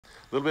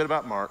A little bit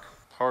about Mark,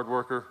 hard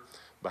worker,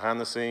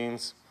 behind the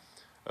scenes,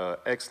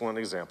 excellent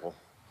example,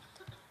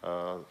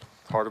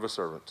 heart of a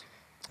servant,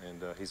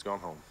 and he's gone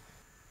home.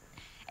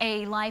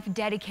 A life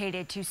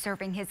dedicated to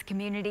serving his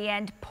community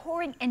and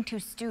pouring into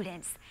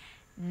students.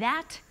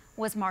 That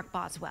was Marc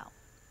Boswell.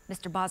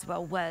 Mr.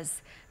 Boswell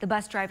was the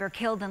bus driver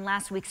killed in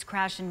last week's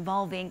crash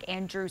involving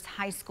Andrews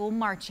High School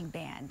marching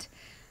band.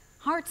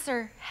 Hearts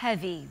are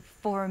heavy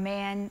for a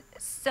man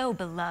so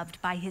beloved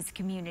by his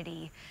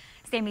community.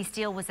 Sammy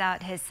Steele was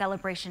at his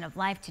celebration of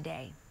life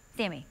today.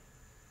 Sammy.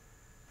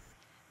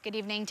 Good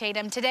evening,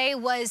 Tatum. Today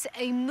was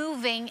a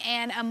moving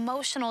and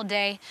emotional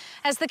day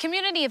as the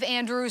community of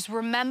Andrews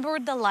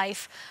remembered the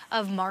life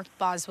of Marc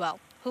Boswell,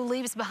 who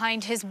leaves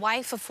behind his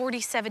wife of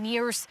 47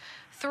 years,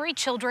 3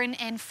 children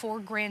and 4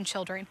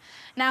 grandchildren.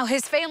 Now,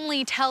 his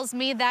family tells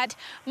me that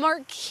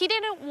Marc, he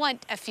didn't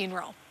want a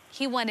funeral.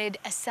 He wanted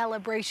a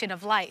celebration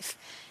of life.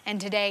 And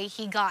today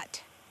he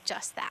got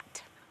just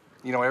that.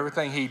 You know,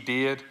 everything he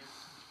did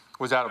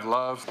was out of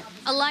love.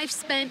 A life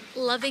spent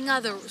loving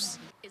others.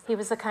 He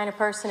was the kind of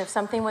person, if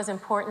something was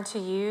important to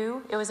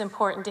you, it was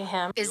important to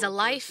him. Is a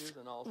life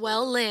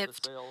well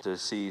lived. To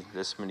see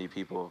this many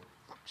people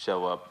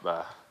show up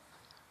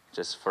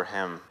just for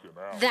him.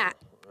 That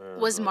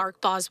was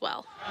Marc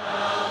Boswell.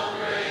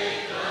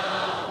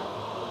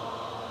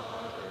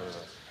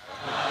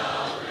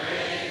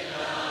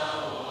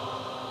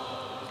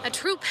 A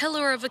true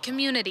pillar of a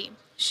community,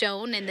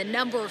 shown in the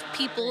number of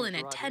people in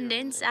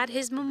attendance at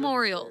his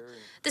memorial.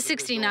 The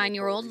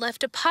 69-year-old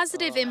left a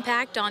positive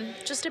impact on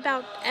just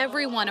about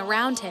everyone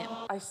around him.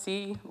 I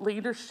see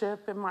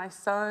leadership in my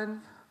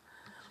son,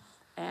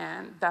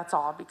 and that's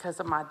all because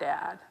of my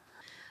dad.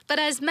 But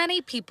as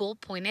many people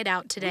pointed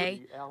out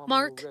today,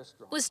 Marc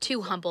was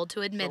too humble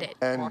to admit it.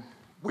 And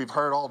we've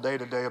heard all day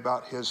today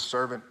about his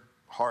servant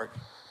heart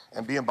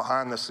and being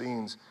behind the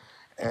scenes,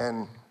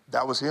 and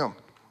that was him.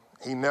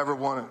 He never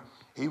wanted,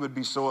 he would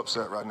be so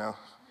upset right now,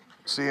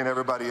 seeing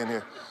everybody in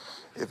here.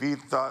 If he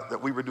thought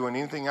that we were doing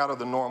anything out of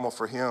the normal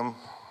for him,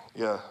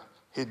 yeah,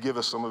 he'd give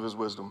us some of his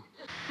wisdom.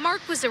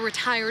 Marc was a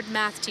retired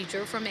math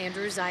teacher from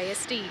Andrews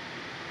ISD,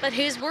 but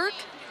his work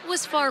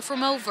was far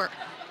from over.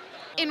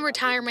 In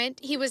retirement,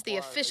 he was the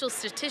official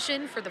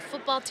statistician for the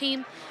football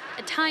team,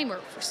 a timer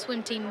for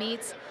swim team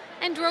meets,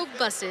 and drove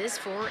buses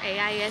for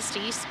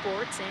AISD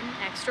sports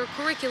and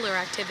extracurricular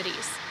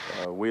activities.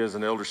 We as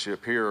an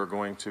eldership here are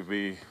going to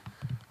be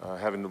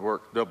having to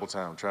work double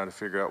time, trying to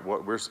figure out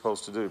what we're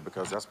supposed to do,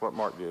 because that's what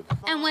Marc did.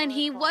 And when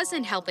he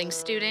wasn't helping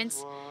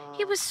students,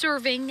 he was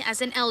serving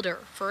as an elder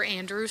for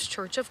Andrews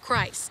Church of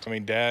Christ. I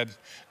mean, Dad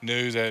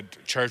knew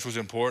that church was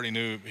important.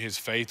 He knew his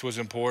faith was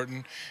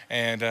important,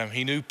 and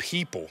he knew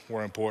people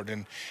were important.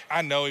 And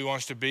I know he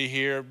wants to be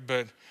here,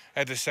 but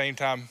at the same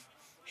time,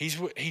 he's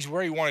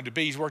where he wanted to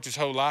be. He's worked his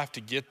whole life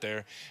to get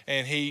there,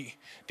 and he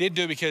did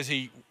do it because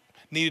he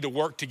needed to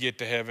work to get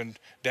to heaven.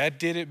 Dad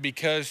did it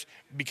because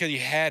he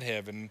had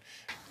heaven.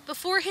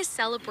 Before his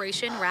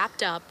celebration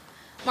wrapped up,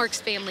 Marc's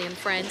family and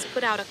friends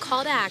put out a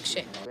call to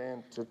action.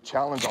 And to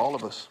challenge all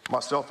of us,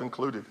 myself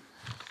included,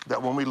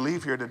 that when we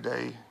leave here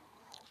today,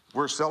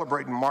 we're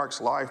celebrating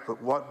Marc's life,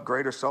 but what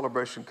greater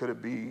celebration could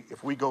it be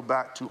if we go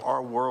back to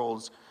our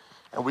worlds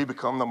and we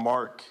become the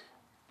Marc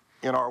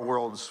in our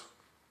worlds,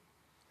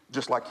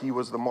 just like he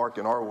was the Marc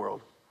in our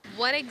world.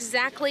 What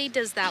exactly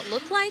does that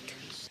look like?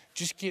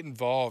 Just get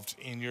involved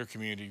in your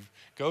community.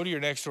 Go to your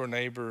next door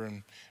neighbor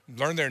and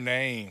learn their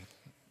name.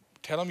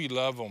 Tell them you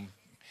love them.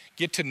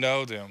 Get to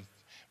know them.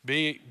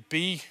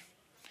 Be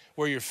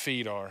where your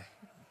feet are.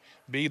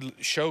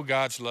 Show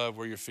God's love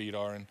where your feet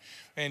are.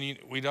 And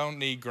we don't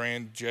need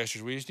grand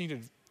gestures. We just need to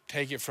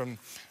take it from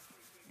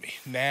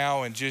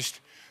now and just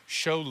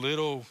show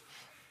little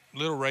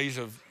rays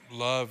of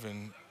love,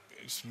 and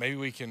maybe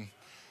we can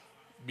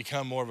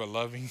become more of a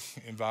loving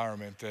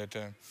environment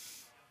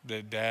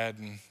that Dad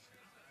and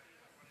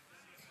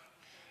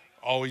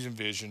always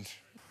envisioned.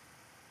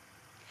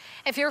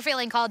 If you're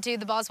feeling called to,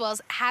 the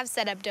Boswells have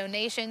set up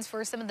donations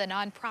for some of the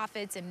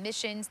nonprofits and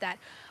missions that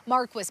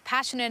Marc was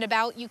passionate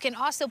about. You can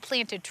also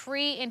plant a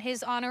tree in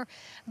his honor.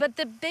 But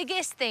the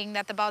biggest thing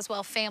that the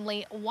Boswell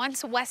family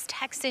wants West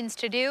Texans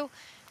to do,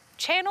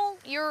 channel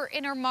your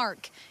inner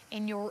Marc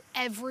in your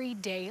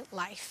everyday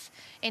life.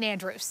 In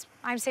Andrews,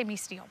 I'm Sammy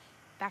Steele.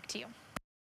 Back to you.